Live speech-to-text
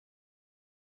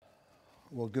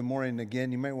Well, good morning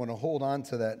again. You might want to hold on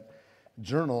to that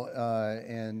journal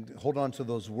and hold on to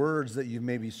those words that you've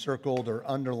maybe circled or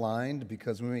underlined,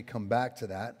 because we may come back to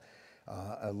that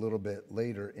a little bit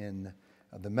later in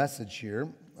the message here.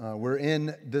 We're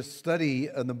in this study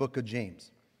in the book of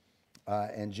James.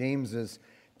 And James is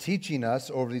teaching us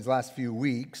over these last few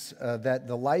weeks that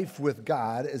the life with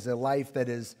God is a life that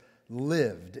is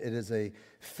lived. It is a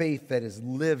faith that is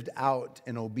lived out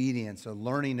in obedience, or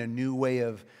learning a new way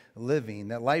of living.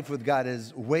 That life with God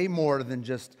is way more than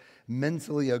just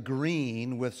mentally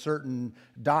agreeing with certain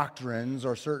doctrines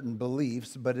or certain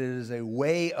beliefs, but it is a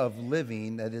way of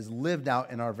living that is lived out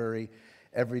in our very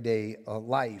everyday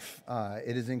life.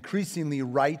 It is increasingly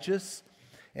righteous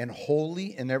and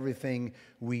holy in everything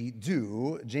we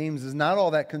do. James is not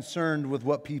all that concerned with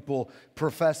what people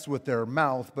profess with their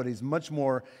mouth, but he's much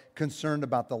more concerned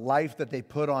about the life that they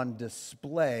put on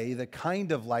display, the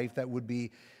kind of life that would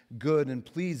be good and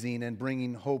pleasing and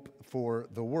bringing hope for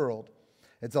the world.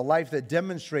 It's a life that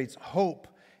demonstrates hope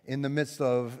in the midst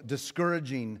of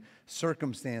discouraging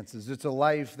circumstances. It's a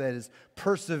life that is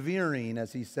persevering,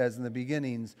 as he says in the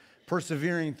beginnings,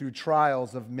 persevering through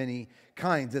trials of many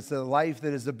kinds. It's a life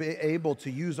that is able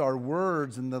to use our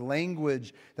words and the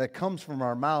language that comes from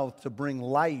our mouth to bring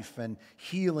life and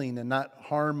healing and not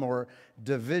harm or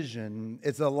division.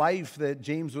 It's a life that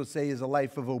James would say is a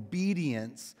life of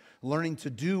obedience, learning to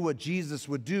do what Jesus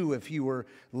would do if he were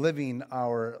living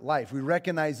our life. We're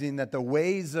recognizing that the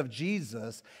ways of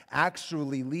Jesus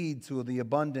actually lead to the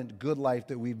abundant good life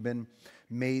that we've been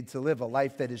made to live, a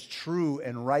life that is true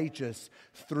and righteous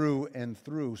through and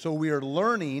through. So we are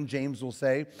learning, James will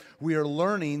say, we are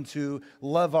learning to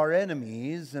love our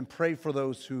enemies and pray for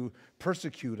those who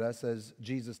persecute us, as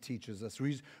Jesus teaches us.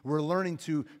 We're learning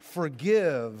to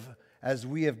forgive as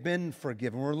we have been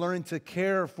forgiven. We're learning to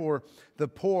care for the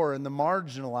poor and the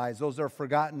marginalized, those that are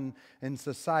forgotten in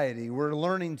society. We're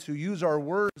learning to use our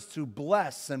words to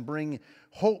bless and bring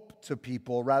hope to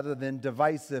people rather than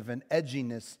divisive and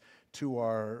edginess to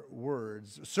our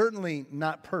words. Certainly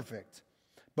not perfect,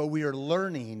 but we are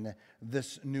learning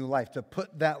this new life, to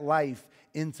put that life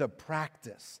into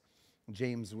practice,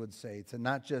 James would say, to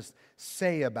not just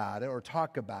say about it or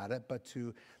talk about it, but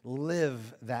to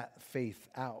live that faith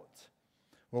out.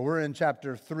 Well, we're in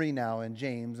chapter 3 now in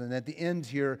James, and at the end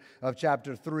here of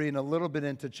chapter 3 and a little bit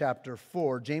into chapter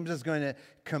 4, James is going to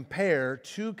compare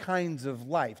two kinds of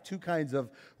life, two kinds of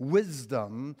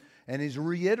wisdom, and he's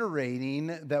reiterating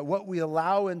that what we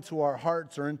allow into our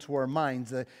hearts or into our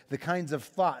minds, the kinds of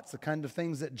thoughts, the kind of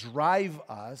things that drive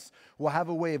us, will have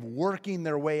a way of working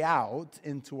their way out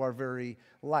into our very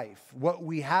life. What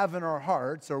we have in our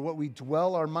hearts, or what we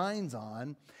dwell our minds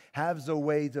on, has a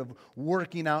way of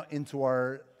working out into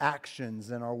our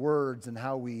actions and our words and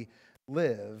how we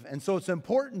live. And so it's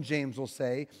important, James will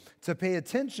say, to pay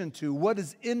attention to what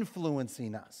is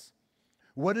influencing us.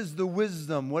 What is the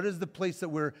wisdom? What is the place that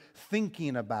we're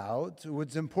thinking about?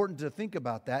 It's important to think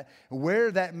about that,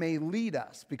 where that may lead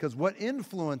us, because what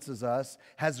influences us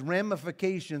has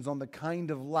ramifications on the kind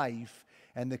of life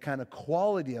and the kind of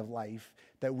quality of life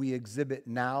that we exhibit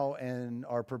now and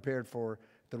are prepared for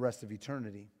the rest of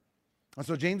eternity. And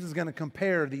so James is going to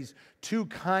compare these two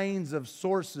kinds of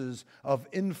sources of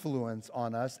influence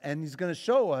on us, and he's going to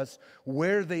show us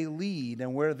where they lead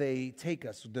and where they take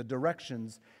us, the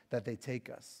directions that they take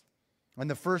us. And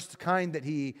the first kind that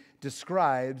he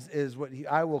describes is what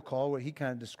I will call, what he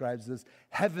kind of describes as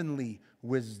heavenly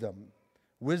wisdom.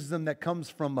 Wisdom that comes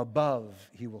from above,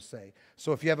 he will say.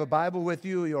 So if you have a Bible with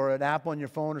you or an app on your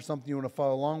phone or something you want to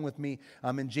follow along with me,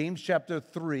 I'm in James chapter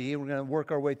 3. We're going to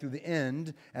work our way through the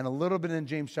end and a little bit in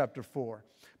James chapter 4.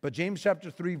 But James chapter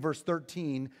 3, verse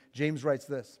 13, James writes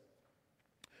this: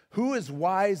 "Who is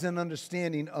wise and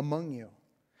understanding among you?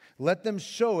 Let them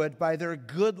show it by their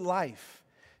good life,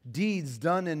 deeds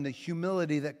done in the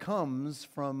humility that comes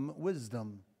from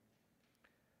wisdom."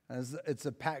 This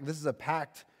is a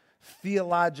packed,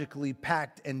 theologically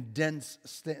packed and dense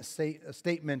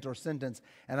statement or sentence,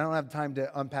 and I don't have time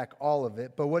to unpack all of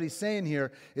it. But what he's saying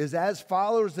here is, as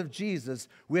followers of Jesus,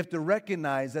 we have to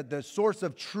recognize that the source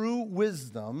of true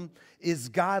wisdom is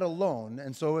God alone.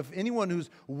 And so if anyone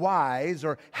who's wise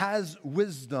or has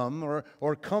wisdom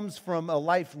or comes from a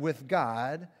life with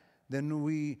God, then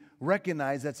we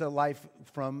recognize that's a life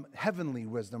from heavenly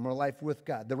wisdom or life with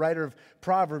God. The writer of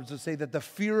Proverbs will say that the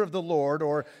fear of the Lord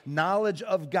or knowledge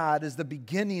of God is the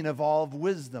beginning of all of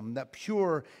wisdom, that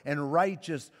pure and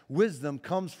righteous wisdom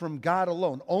comes from God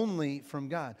alone, only from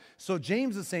God. So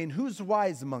James is saying, who's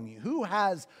wise among you? Who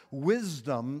has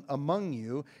wisdom among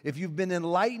you? If you've been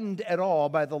enlightened at all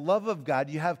by the love of God,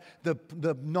 you have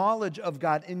the knowledge of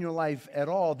God in your life at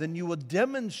all, then you will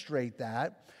demonstrate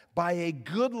that by a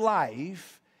good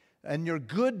life and your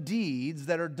good deeds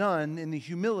that are done in the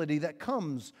humility that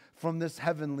comes from this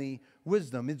heavenly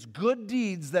wisdom. It's good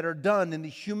deeds that are done in the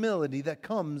humility that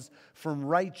comes from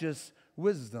righteous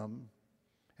wisdom.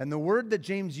 And the word that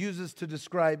James uses to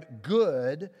describe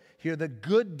good, here, the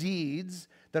good deeds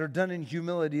that are done in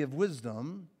humility of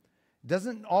wisdom,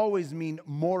 doesn't always mean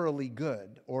morally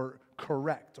good or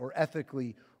correct or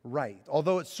ethically right,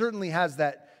 although it certainly has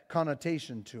that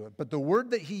connotation to it. But the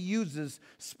word that he uses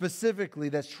specifically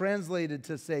that's translated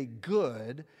to say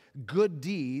good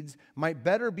deeds, might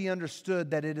better be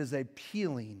understood that it is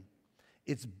appealing.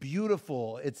 It's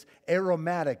beautiful. It's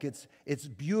aromatic. It's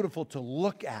beautiful to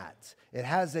look at. It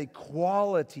has a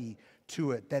quality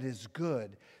to it that is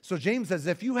good. So James says,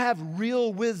 if you have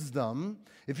real wisdom,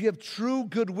 if you have true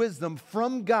good wisdom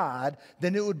from God,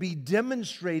 then it would be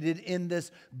demonstrated in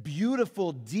this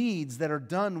beautiful deeds that are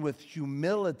done with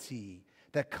humility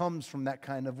that comes from that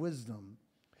kind of wisdom.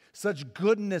 Such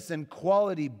goodness and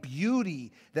quality,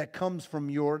 beauty that comes from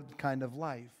your kind of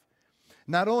life.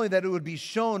 Not only that it would be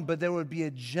shown, but there would be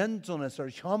a gentleness or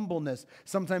humbleness.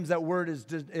 Sometimes that word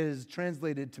is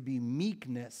translated to be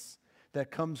meekness that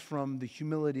comes from the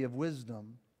humility of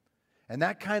wisdom. And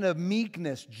that kind of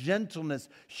meekness, gentleness,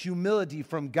 humility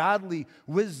from godly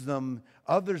wisdom,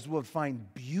 others will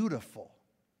find beautiful,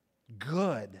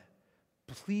 good,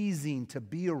 pleasing to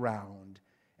be around,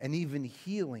 and even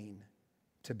healing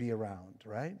to be around,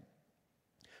 right?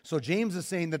 So James is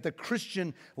saying that the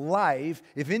Christian life,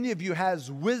 if any of you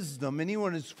has wisdom,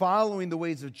 anyone is following the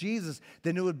ways of Jesus,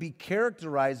 then it would be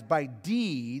characterized by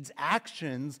deeds,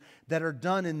 actions that are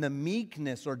done in the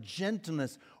meekness or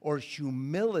gentleness or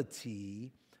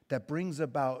humility that brings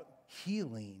about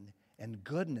healing and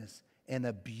goodness and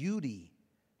a beauty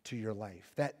to your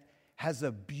life. That has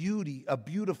a beauty, a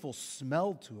beautiful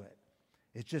smell to it.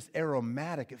 It's just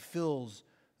aromatic. It fills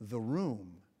the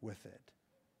room with it.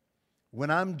 When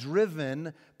I'm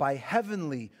driven by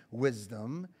heavenly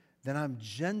wisdom, then I'm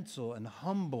gentle and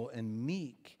humble and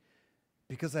meek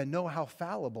because I know how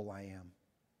fallible I am.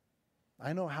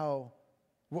 I know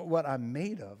what I'm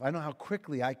made of. I know how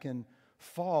quickly I can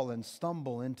fall and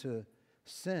stumble into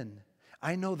sin.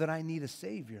 I know that I need a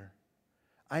Savior.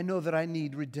 I know that I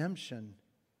need redemption.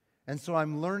 And so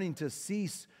I'm learning to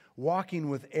cease walking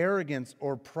with arrogance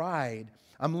or pride.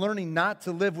 I'm learning not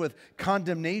to live with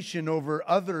condemnation over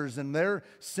others and their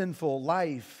sinful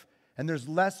life. And there's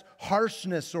less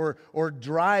harshness or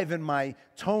drive in my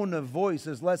tone of voice.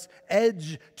 There's less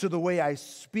edge to the way I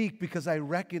speak because I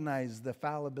recognize the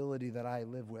fallibility that I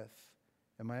live with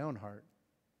in my own heart,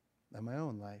 in my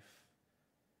own life.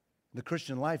 The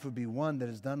Christian life would be one that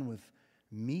is done with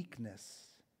meekness,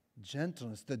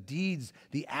 gentleness, the deeds,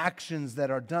 the actions that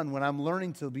are done. When I'm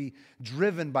learning to be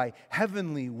driven by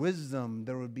heavenly wisdom,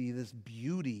 there would be this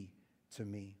beauty to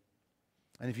me.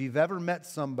 And if you've ever met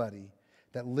somebody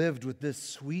that lived with this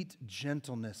sweet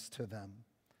gentleness to them,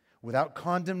 without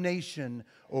condemnation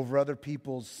over other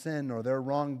people's sin or their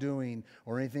wrongdoing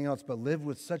or anything else, but live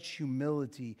with such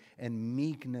humility and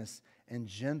meekness and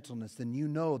gentleness, then you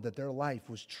know that their life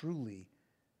was truly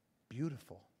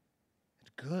beautiful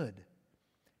and good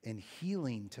and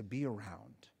healing to be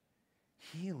around.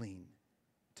 Healing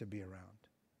to be around.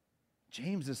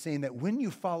 James is saying that when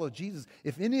you follow Jesus,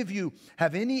 if any of you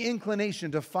have any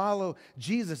inclination to follow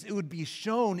Jesus, it would be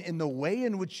shown in the way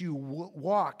in which you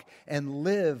walk and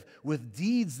live with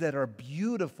deeds that are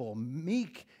beautiful,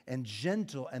 meek, and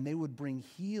gentle, and they would bring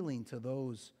healing to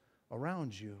those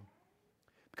around you.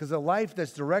 Because a life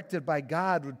that's directed by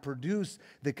God would produce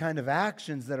the kind of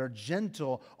actions that are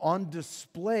gentle on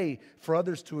display for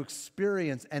others to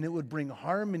experience, and it would bring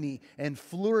harmony and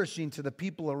flourishing to the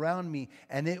people around me,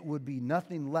 and it would be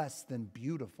nothing less than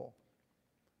beautiful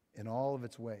in all of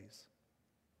its ways.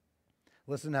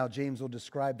 Listen how James will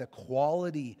describe the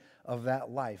quality of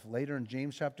that life. Later in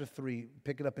James chapter 3,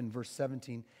 pick it up in verse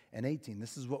 17 and 18.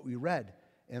 This is what we read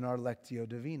in our Lectio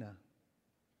Divina.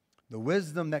 The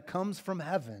wisdom that comes from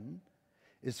heaven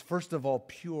is first of all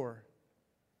pure,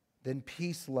 then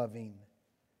peace-loving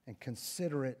and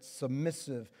considerate,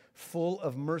 submissive, full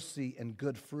of mercy and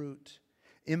good fruit,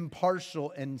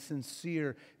 impartial and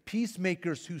sincere,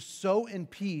 peacemakers who sow in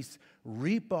peace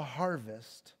reap a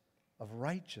harvest of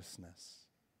righteousness.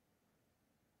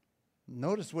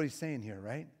 Notice what he's saying here,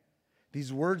 right?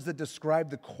 These words that describe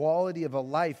the quality of a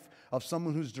life of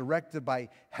someone who's directed by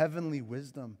heavenly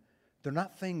wisdom, they're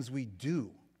not things we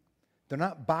do. They're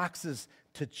not boxes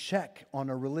to check on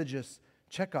a religious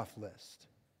checkoff list.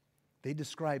 They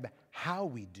describe how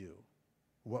we do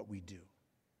what we do.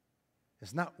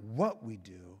 It's not what we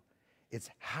do, it's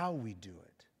how we do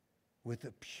it. With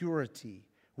a purity,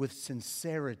 with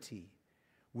sincerity,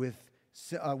 with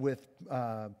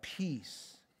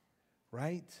peace,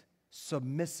 right?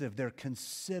 Submissive, they're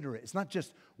considerate. It's not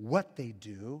just what they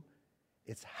do,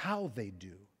 it's how they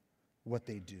do what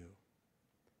they do.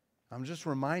 I'm just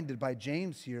reminded by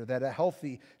James here that a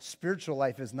healthy spiritual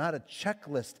life is not a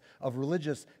checklist of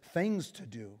religious things to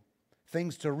do,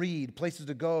 things to read, places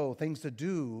to go, things to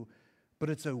do, but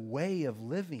it's a way of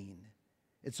living.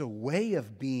 It's a way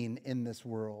of being in this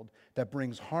world that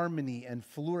brings harmony and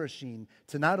flourishing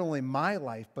to not only my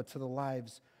life, but to the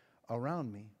lives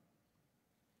around me.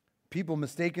 People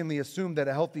mistakenly assume that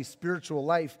a healthy spiritual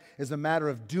life is a matter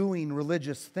of doing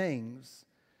religious things,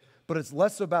 but it's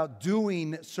less about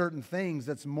doing certain things.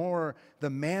 It's more the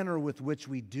manner with which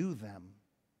we do them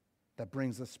that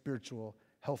brings a spiritual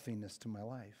healthiness to my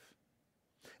life.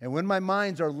 And when my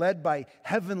minds are led by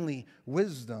heavenly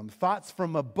wisdom, thoughts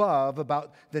from above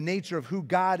about the nature of who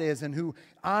God is and who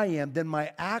I am, then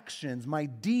my actions, my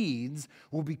deeds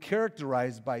will be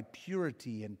characterized by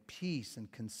purity and peace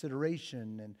and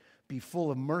consideration and be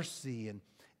full of mercy and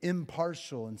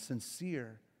impartial and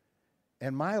sincere.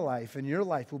 And my life and your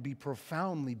life will be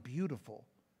profoundly beautiful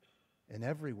in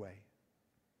every way.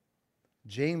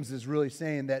 James is really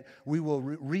saying that we will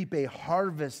reap a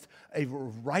harvest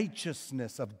of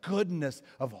righteousness, of goodness,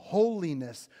 of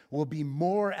holiness will be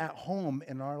more at home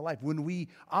in our life when we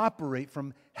operate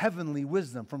from heavenly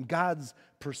wisdom, from God's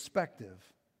perspective.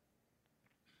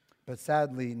 But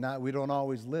sadly, we don't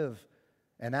always live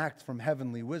and act from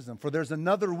heavenly wisdom. For there's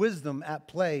another wisdom at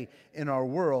play in our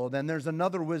world, and there's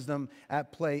another wisdom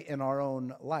at play in our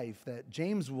own life that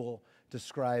James will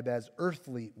describe as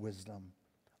earthly wisdom,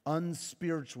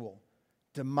 unspiritual,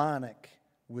 demonic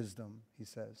wisdom, he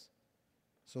says.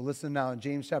 So listen now in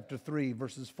James chapter 3,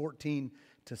 verses 14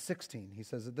 to 16. He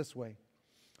says it this way.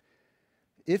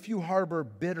 If you harbor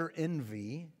bitter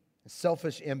envy,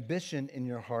 selfish ambition in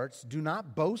your hearts, do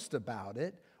not boast about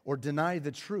it or deny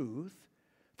the truth.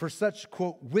 For such,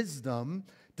 quote, wisdom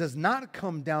does not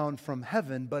come down from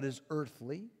heaven, but is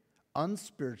earthly,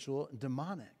 unspiritual, and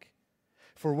demonic.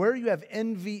 For where you have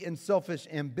envy and selfish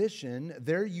ambition,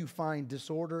 there you find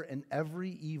disorder and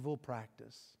every evil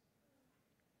practice.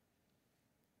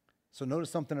 So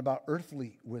notice something about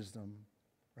earthly wisdom,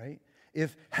 right?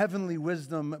 If heavenly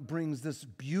wisdom brings this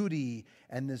beauty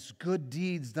and this good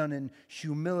deeds done in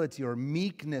humility or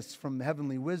meekness from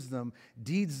heavenly wisdom,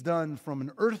 deeds done from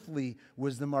an earthly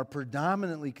wisdom are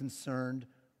predominantly concerned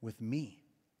with me,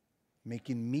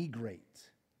 making me great.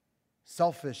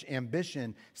 Selfish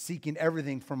ambition, seeking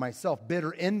everything for myself.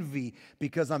 Bitter envy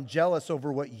because I'm jealous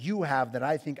over what you have that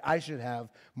I think I should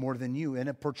have more than you. And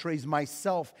it portrays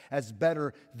myself as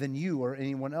better than you or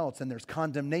anyone else. And there's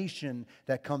condemnation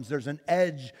that comes. There's an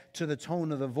edge to the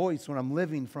tone of the voice when I'm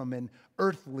living from an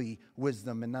earthly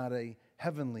wisdom and not a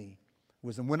heavenly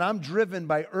wisdom. When I'm driven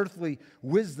by earthly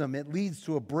wisdom, it leads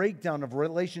to a breakdown of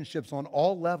relationships on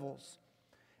all levels.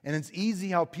 And it's easy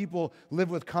how people live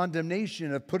with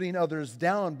condemnation of putting others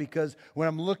down because when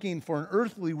I'm looking for an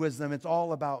earthly wisdom, it's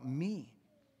all about me.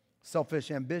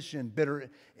 Selfish ambition, bitter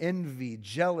envy,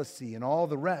 jealousy, and all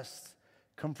the rest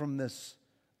come from this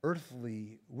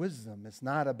earthly wisdom. It's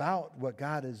not about what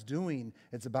God is doing.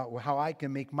 It's about how I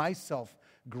can make myself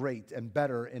great and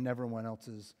better in everyone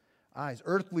else's eyes.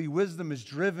 Earthly wisdom is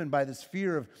driven by this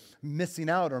fear of missing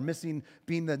out or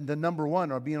being the number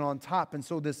one or being on top. And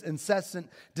so this incessant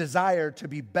desire to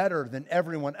be better than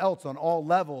everyone else on all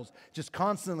levels just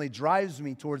constantly drives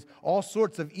me towards all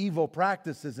sorts of evil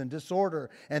practices and disorder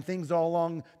and things all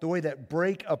along the way that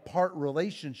break apart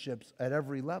relationships at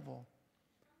every level.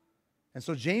 And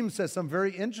so James says something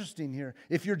very interesting here.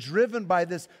 If you're driven by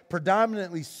this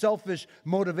predominantly selfish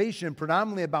motivation,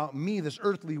 predominantly about me, this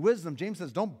earthly wisdom, James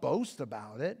says don't boast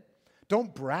about it.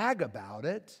 Don't brag about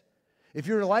it. If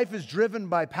your life is driven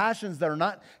by passions that are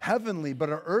not heavenly but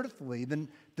are earthly, then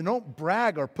don't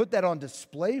brag or put that on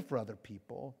display for other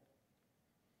people.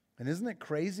 And isn't it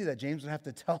crazy that James would have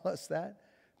to tell us that?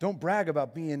 Don't brag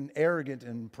about being arrogant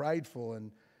and prideful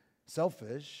and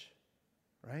selfish.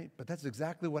 Right? But that's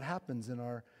exactly what happens in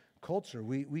our culture.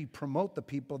 We promote the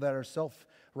people that are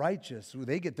self-righteous.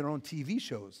 They get their own TV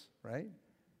shows, right?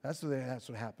 That's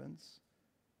what happens.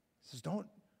 He says, don't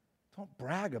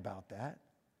brag about that.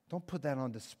 Don't put that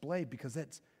on display, because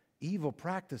that's evil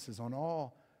practices on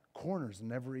all corners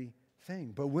and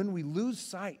everything. But when we lose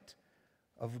sight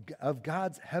of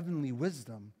God's heavenly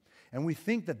wisdom, and we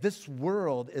think that this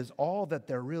world is all that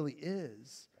there really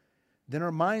is, then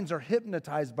our minds are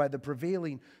hypnotized by the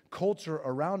prevailing culture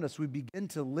around us. We begin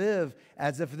to live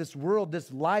as if this world,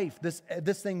 this life, this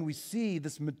thing we see,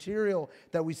 this material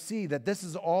that we see, that this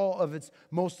is all of its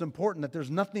most important, that there's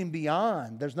nothing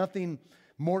beyond, there's nothing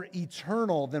more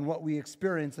eternal than what we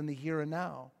experience in the here and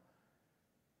now.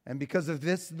 And because of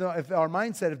this, if our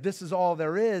mindset, if this is all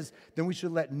there is, then we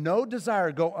should let no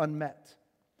desire go unmet.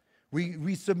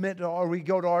 We submit, or we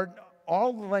go to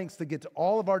all the lengths to get to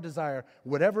all of our desire,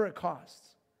 whatever it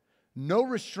costs. No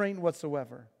restraint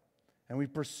whatsoever. And we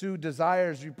pursue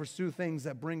desires, we pursue things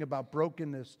that bring about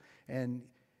brokenness and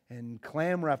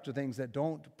clamor after things that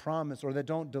don't promise or that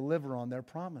don't deliver on their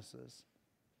promises.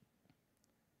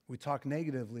 We talk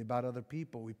negatively about other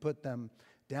people. We put them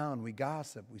down. We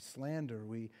gossip. We slander.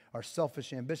 We are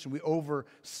selfish ambition. We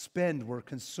overspend. We're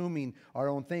consuming our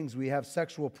own things. We have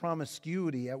sexual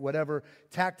promiscuity at whatever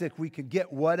tactic we could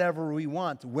get whatever we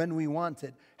want, when we want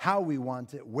it, how we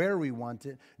want it, where we want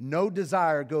it. No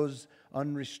desire goes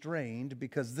unrestrained,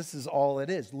 because this is all it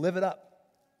is. Live it up.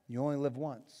 You only live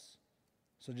once.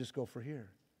 So just go for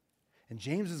here. And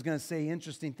James is going to say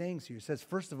interesting things here. He says,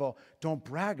 first of all, don't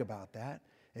brag about that.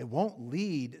 It won't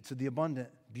lead to the abundant,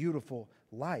 beautiful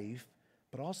life,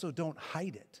 but also don't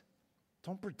hide it.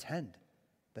 Don't pretend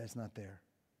that it's not there.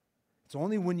 It's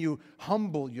only when you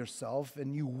humble yourself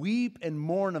and you weep and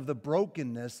mourn of the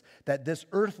brokenness that this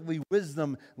earthly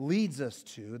wisdom leads us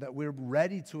to, that we're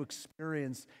ready to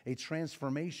experience a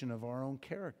transformation of our own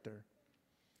character.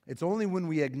 It's only when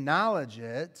we acknowledge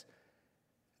it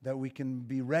that we can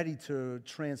be ready to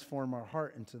transform our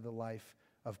heart into the life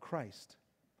of Christ.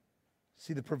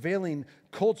 See, the prevailing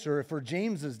culture for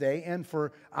James's day and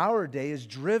for our day is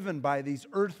driven by these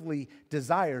earthly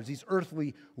desires, these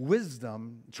earthly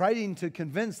wisdom, trying to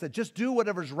convince that just do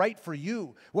whatever's right for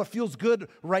you. What feels good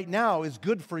right now is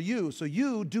good for you, so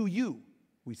you do you,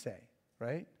 we say,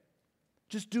 right?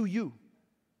 Just do you.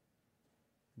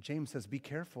 James says, be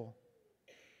careful.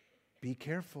 Be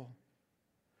careful.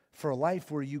 For a life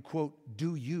where you, quote,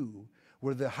 do you,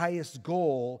 where the highest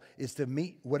goal is to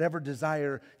meet whatever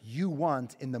desire you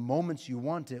want in the moments you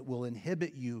want it, will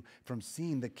inhibit you from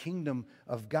seeing the kingdom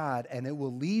of God, and it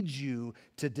will lead you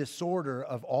to disorder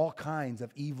of all kinds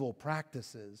of evil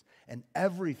practices, and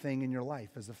everything in your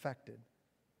life is affected,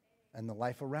 and the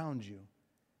life around you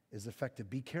is affected.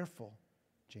 Be careful,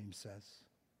 James says,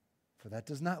 for that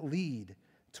does not lead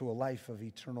to a life of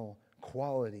eternal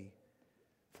quality.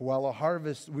 For while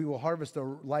we will harvest a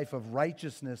life of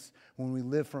righteousness when we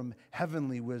live from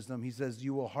heavenly wisdom, he says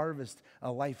you will harvest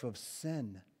a life of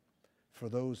sin for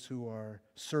those who are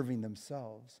serving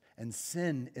themselves. And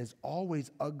sin is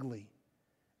always ugly,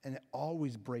 and it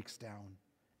always breaks down,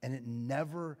 and it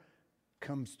never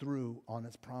comes through on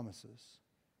its promises.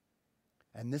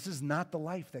 And this is not the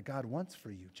life that God wants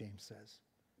for you, James says.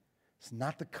 It's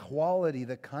not the quality,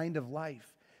 the kind of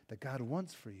life that God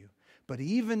wants for you. But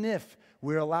even if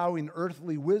we're allowing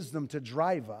earthly wisdom to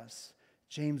drive us,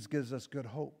 James gives us good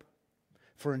hope.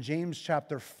 For in James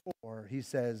chapter 4, he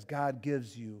says, God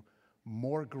gives you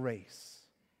more grace.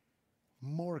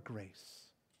 More grace,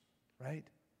 right?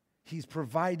 He's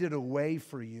provided a way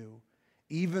for you.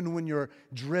 Even when you're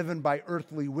driven by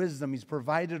earthly wisdom, he's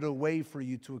provided a way for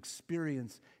you to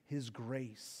experience his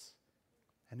grace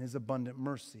and his abundant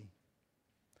mercy.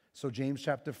 So James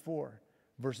chapter 4,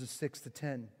 verses 6 to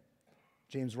 10.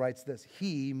 James writes this,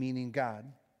 he, meaning God,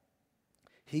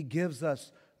 he gives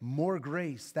us more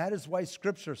grace. That is why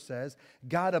Scripture says,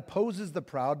 God opposes the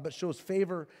proud, but shows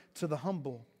favor to the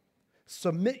humble.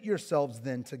 Submit yourselves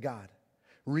then to God.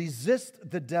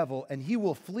 Resist the devil, and he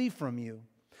will flee from you.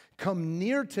 Come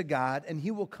near to God, and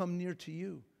he will come near to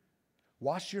you.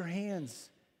 Wash your hands,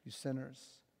 you sinners.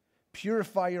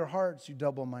 Purify your hearts, you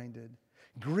double-minded.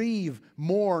 Grieve,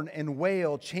 mourn, and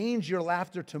wail. Change your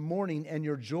laughter to mourning and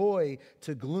your joy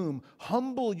to gloom.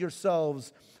 Humble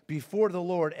yourselves before the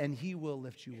Lord, and he will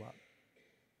lift you up.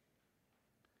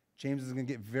 James is going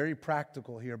to get very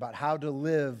practical here about how to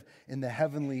live in the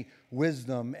heavenly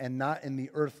wisdom and not in the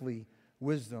earthly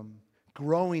wisdom.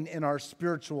 Growing in our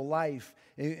spiritual life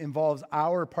involves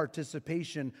our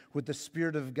participation with the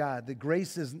Spirit of God. The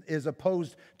grace is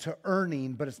opposed to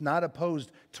earning, but it's not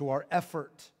opposed to our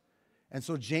effort. And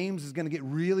so James is going to get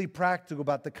really practical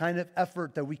about the kind of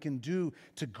effort that we can do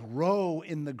to grow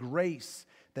in the grace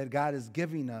that God is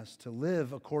giving us to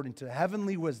live according to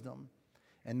heavenly wisdom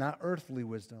and not earthly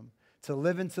wisdom, to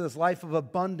live into this life of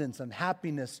abundance and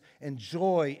happiness and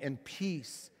joy and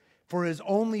peace For it is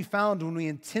only found when we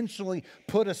intentionally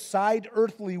put aside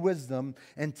earthly wisdom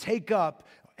and take up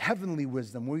heavenly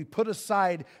wisdom. When we put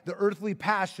aside the earthly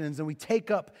passions and we take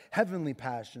up heavenly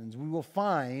passions, we will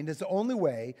find, it's the only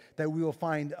way that we will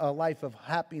find a life of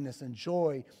happiness and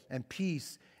joy and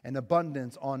peace and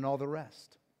abundance on all the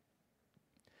rest.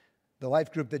 The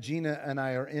life group that Gina and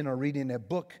I are in are reading a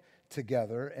book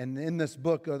together, and in this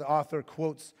book, the author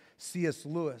quotes C.S.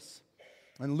 Lewis.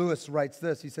 And Lewis writes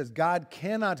this, he says, God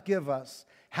cannot give us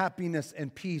happiness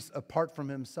and peace apart from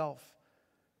himself,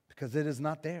 because it is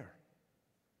not there.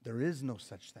 There is no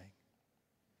such thing.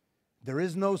 There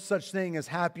is no such thing as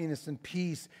happiness and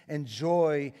peace and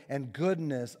joy and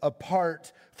goodness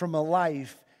apart from a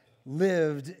life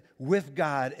lived with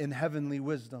God in heavenly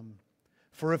wisdom.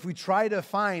 For if we try to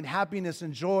find happiness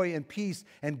and joy and peace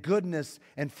and goodness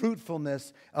and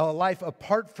fruitfulness, a life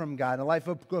apart from God, a life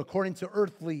according to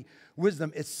earthly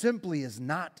wisdom, it simply is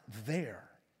not there.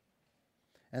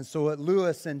 And so what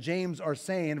Lewis and James are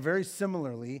saying very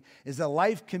similarly is that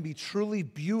life can be truly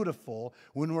beautiful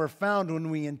when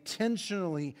we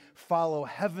intentionally follow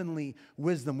heavenly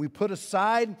wisdom. We put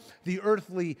aside the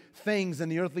earthly things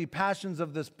and the earthly passions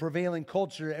of this prevailing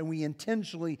culture, and we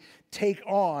intentionally take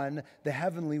on the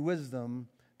heavenly wisdom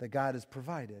that God has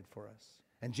provided for us.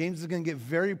 And James is going to get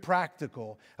very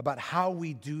practical about how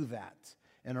we do that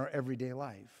in our everyday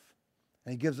life.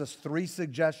 And he gives us 3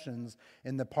 suggestions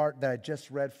in the part that I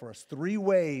just read for us. 3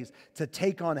 ways to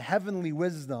take on heavenly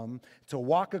wisdom, to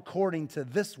walk according to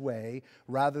this way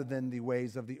rather than the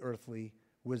ways of the earthly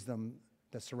wisdom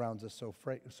that surrounds us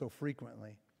so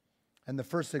frequently. And the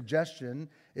first suggestion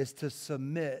is to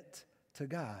submit to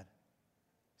God.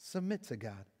 Submit to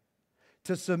God.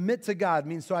 To submit to God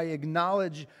means so I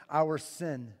acknowledge our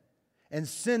sin. And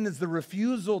sin is the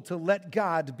refusal to let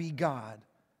God be God.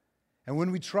 And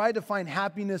when we try to find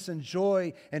happiness and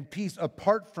joy and peace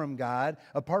apart from God,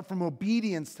 apart from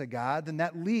obedience to God, then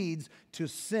that leads to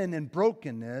sin and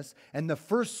brokenness. And the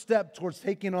first step towards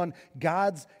taking on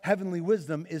God's heavenly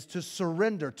wisdom is to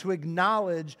surrender, to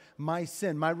acknowledge my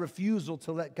sin, my refusal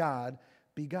to let God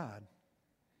be God.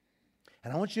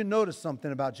 And I want you to notice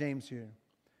something about James here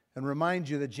and remind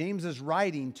you that James is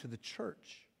writing to the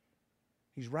church.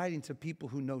 He's writing to people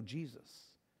who know Jesus.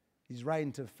 He's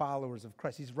writing to followers of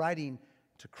Christ. He's writing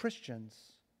to Christians.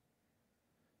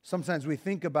 Sometimes we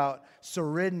think about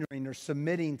surrendering or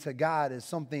submitting to God as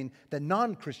something that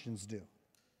non-Christians do.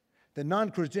 The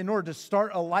non-Christian, in order to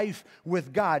start a life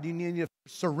with God, you need to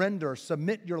surrender,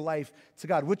 submit your life to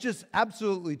God, which is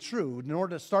absolutely true. In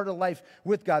order to start a life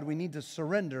with God, we need to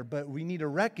surrender, but we need to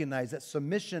recognize that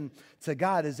submission to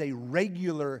God is a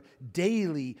regular,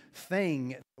 daily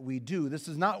thing that we do. This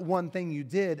is not one thing you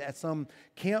did at some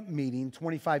camp meeting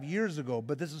 25 years ago,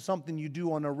 but this is something you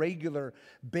do on a regular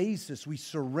basis. We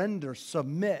surrender,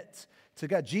 submit to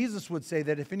God. Jesus would say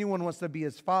that if anyone wants to be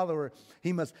his follower,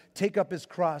 he must take up his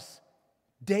cross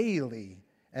daily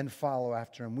and follow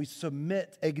after him. We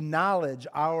submit, acknowledge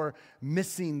our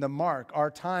missing the mark,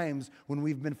 our times when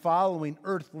we've been following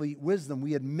earthly wisdom.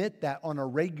 We admit that on a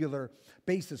regular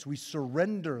basis. We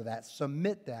surrender that,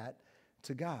 submit that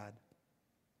to God.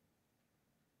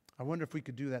 I wonder if we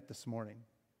could do that this morning,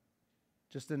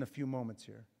 just in a few moments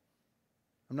here.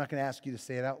 I'm not going to ask you to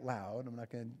say it out loud. We're not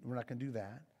going to do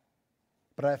that.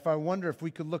 But I wonder if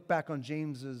we could look back on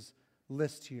James's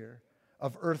list here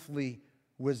of earthly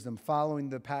wisdom, following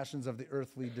the passions of the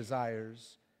earthly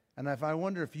desires. And I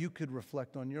wonder if you could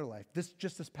reflect on your life,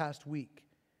 just this past week,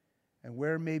 and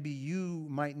where maybe you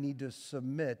might need to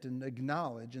submit and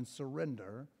acknowledge and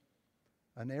surrender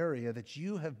an area that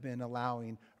you have been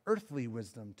allowing earthly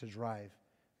wisdom to drive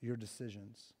your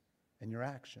decisions and your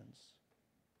actions.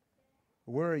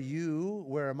 Where are you,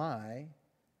 where am I,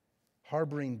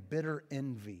 harboring bitter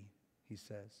envy, he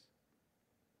says?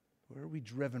 Where are we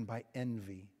driven by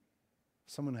envy?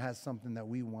 Someone who has something that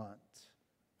we want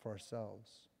for ourselves.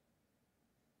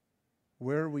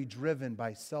 Where are we driven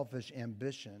by selfish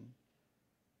ambition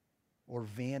or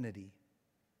vanity,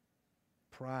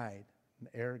 pride, and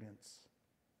arrogance?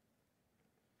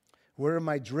 Where am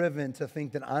I driven to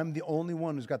think that I'm the only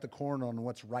one who's got the corner on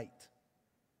what's right?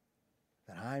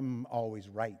 That I'm always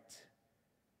right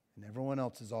and everyone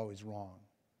else is always wrong?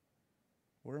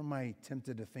 Where am I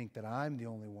tempted to think that I'm the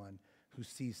only one who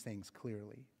sees things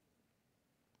clearly?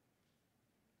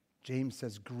 James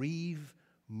says, grieve,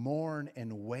 mourn,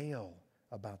 and wail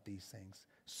about these things.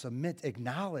 Submit,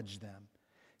 acknowledge them.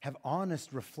 Have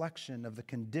honest reflection of the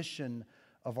condition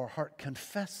of our heart.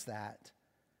 Confess that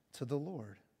to the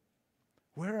Lord.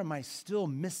 Where am I still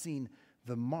missing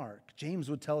the mark? James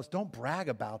would tell us, don't brag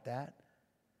about that.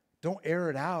 Don't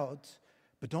air it out,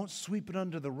 but don't sweep it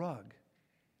under the rug.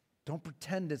 Don't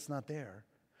pretend it's not there.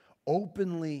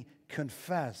 Openly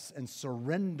confess and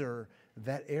surrender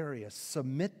that area.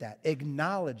 Submit that,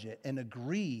 acknowledge it, and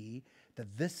agree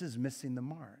that this is missing the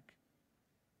mark.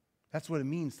 That's what it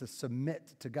means to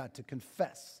submit to God, to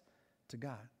confess to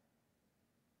God.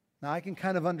 Now, I can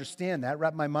kind of understand that,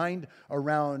 wrap my mind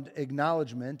around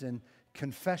acknowledgement and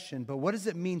confession, but what does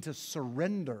it mean to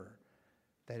surrender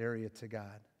that area to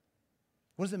God?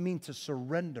 What does it mean to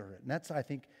surrender it? And that's, I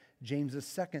think, James's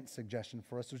second suggestion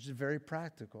for us, which is very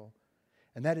practical,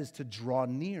 and that is to draw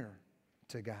near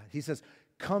to God. He says,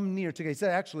 come near to God. He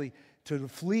said, actually, to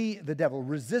flee the devil.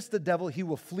 Resist the devil, he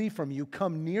will flee from you.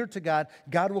 Come near to God,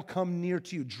 God will come near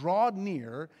to you. Draw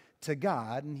near to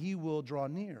God, and he will draw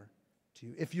near to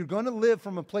you. If you're going to live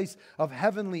from a place of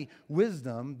heavenly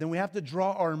wisdom, then we have to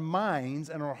draw our minds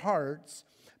and our hearts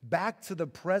back to the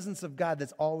presence of God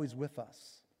that's always with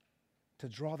us. To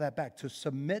draw that back, to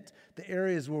submit the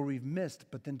areas where we've missed,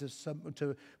 but then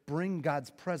to bring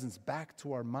God's presence back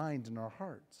to our mind and our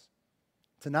hearts.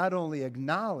 To not only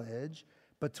acknowledge,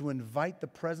 but to invite the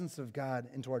presence of God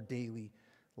into our daily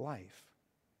life.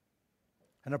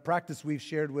 And a practice we've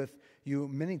shared with you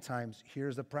many times here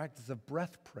is a practice of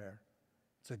breath prayer.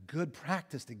 It's a good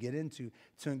practice to get into,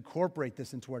 to incorporate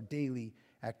this into our daily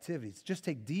activities. Just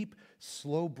take deep,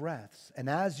 slow breaths. And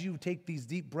as you take these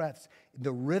deep breaths,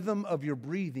 the rhythm of your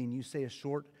breathing, you say a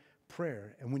short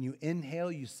prayer. And when you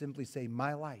inhale, you simply say,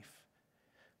 my life,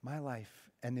 my life.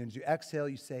 And then as you exhale,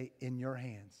 you say, in your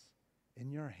hands, in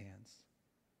your hands.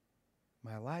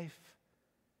 My life,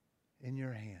 in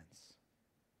your hands.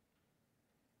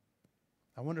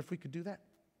 I wonder if we could do that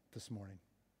this morning.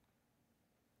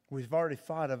 We've already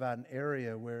thought about an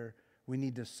area where we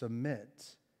need to submit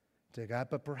to God,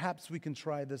 but perhaps we can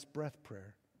try this breath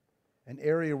prayer, an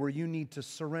area where you need to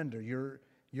surrender your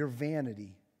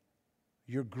vanity,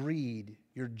 your greed,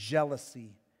 your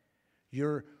jealousy,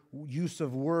 your use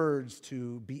of words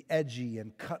to be edgy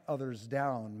and cut others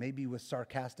down, maybe with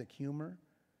sarcastic humor,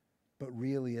 but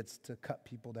really it's to cut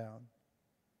people down.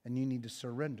 And you need to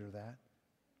surrender that.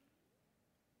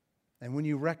 And when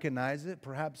you recognize it,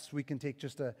 perhaps we can take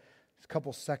just a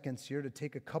couple seconds here to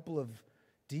take a couple of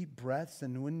deep breaths,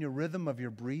 and when your rhythm of your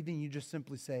breathing, you just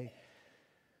simply say,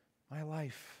 my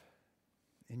life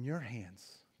in your hands,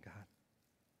 God.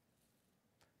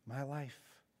 My life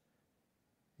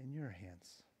in your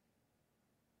hands.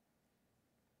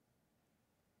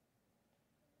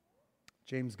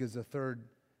 James gives a third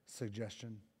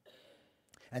suggestion,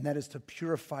 and that is to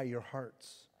purify your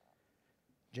hearts.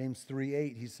 James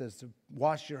 3:8, he says to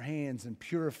wash your hands and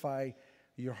purify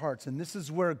your hearts. And this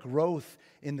is where growth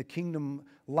in the kingdom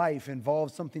life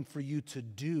involves something for you to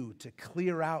do, to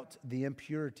clear out the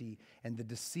impurity and the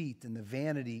deceit and the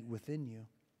vanity within you.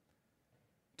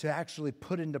 To actually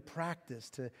put into practice,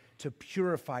 to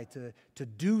purify, to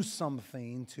do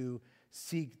something to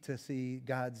seek to see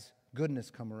God's goodness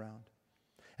come around.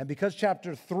 And because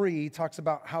chapter 3 talks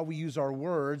about how we use our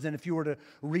words, and if you were to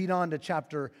read on to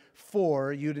chapter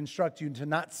 4, you'd instruct you to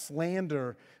not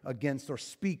slander against or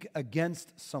speak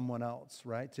against someone else,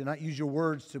 right? To not use your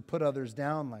words to put others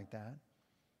down like that.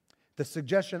 The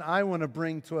suggestion I want to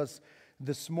bring to us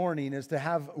this morning is to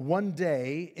have one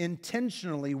day,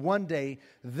 intentionally one day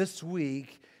this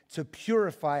week, to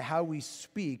purify how we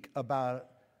speak about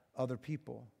other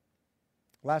people.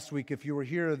 Last week, if you were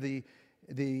here, the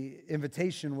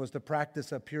invitation was to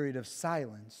practice a period of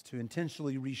silence, to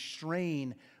intentionally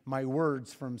restrain my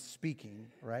words from speaking,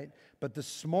 right? But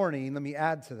this morning, let me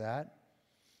add to that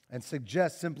and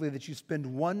suggest simply that you spend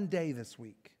one day this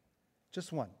week,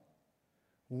 just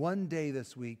one day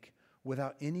this week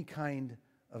without any kind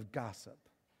of gossip,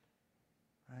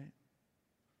 right?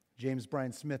 James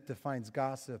Bryan Smith defines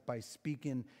gossip by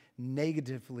speaking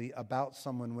negatively about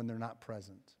someone when they're not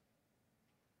present.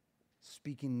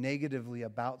 Speaking negatively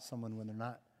about someone when they're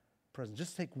not present.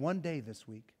 Just take one day this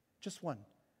week, just one,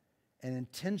 and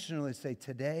intentionally say,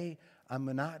 today I'm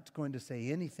not going to say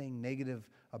anything negative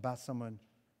about someone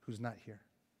who's not here.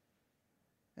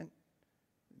 And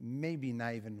maybe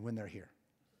not even when they're here,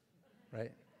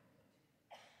 right?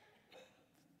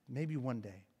 Maybe one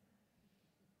day.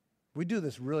 We do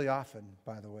this really often,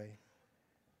 by the way,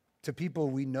 to people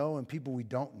we know and people we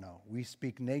don't know. We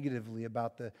speak negatively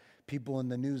about the people in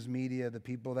the news media, the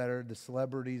people that are the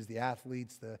celebrities, the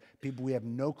athletes, the people we have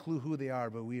no clue who they are,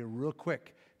 but we are real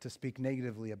quick to speak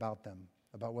negatively about them,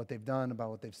 about what they've done,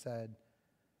 about what they've said,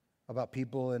 about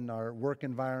people in our work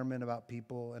environment, about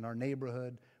people in our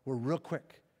neighborhood. We're real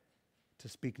quick to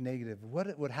speak negative.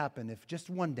 What would happen if just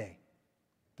one day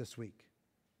this week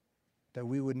that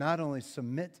we would not only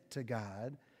submit to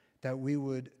God, that we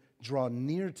would draw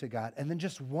near to God, and then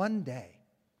just one day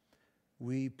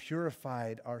we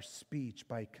purified our speech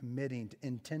by committing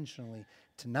intentionally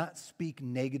to not speak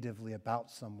negatively about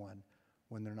someone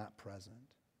when they're not present,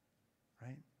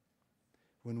 right?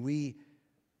 When we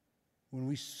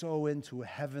sow into a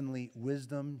heavenly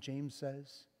wisdom, James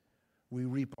says, we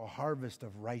reap a harvest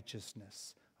of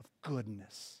righteousness, of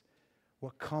goodness.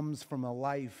 What comes from a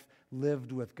life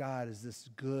lived with God is this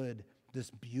good, this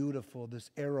beautiful,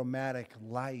 this aromatic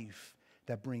life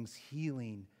that brings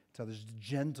healing. So there's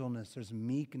gentleness, there's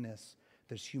meekness,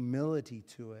 there's humility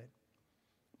to it.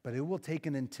 But it will take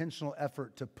an intentional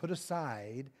effort to put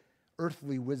aside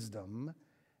earthly wisdom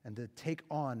and to take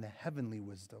on heavenly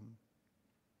wisdom,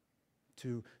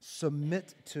 to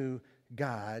submit to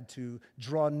God, to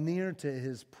draw near to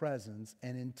His presence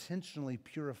and intentionally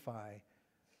purify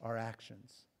our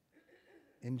actions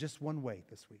in just one way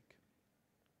this week.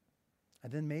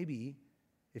 And then maybe,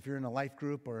 if you're in a life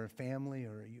group or a family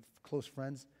or you have close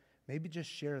friends, maybe just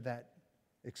share that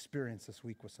experience this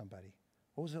week with somebody.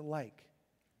 What was it like?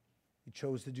 You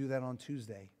chose to do that on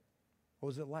Tuesday. What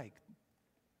was it like?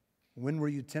 When were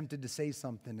you tempted to say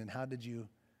something, and how did you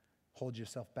hold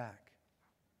yourself back?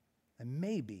 And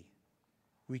maybe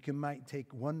we might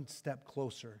take one step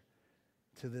closer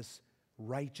to this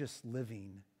righteous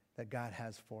living that God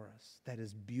has for us, that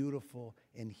is beautiful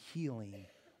and healing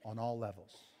on all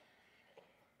levels.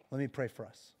 Let me pray for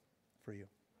us, for you.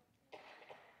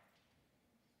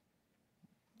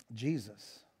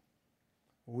 Jesus,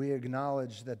 we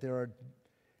acknowledge that there are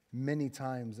many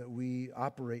times that we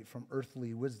operate from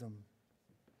earthly wisdom,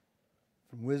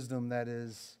 from wisdom that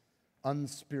is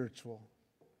unspiritual,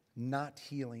 not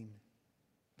healing,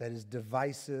 that is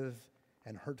divisive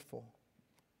and hurtful.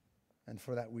 And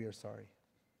for that we are sorry.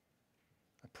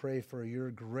 I pray for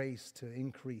your grace to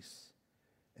increase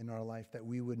in our life, that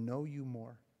we would know you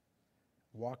more,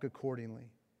 walk accordingly,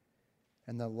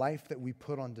 and the life that we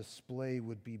put on display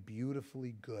would be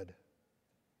beautifully good,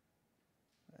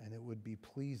 and it would be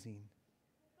pleasing,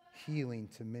 healing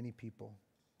to many people,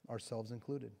 ourselves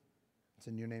included. It's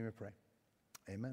in your name we pray. Amen.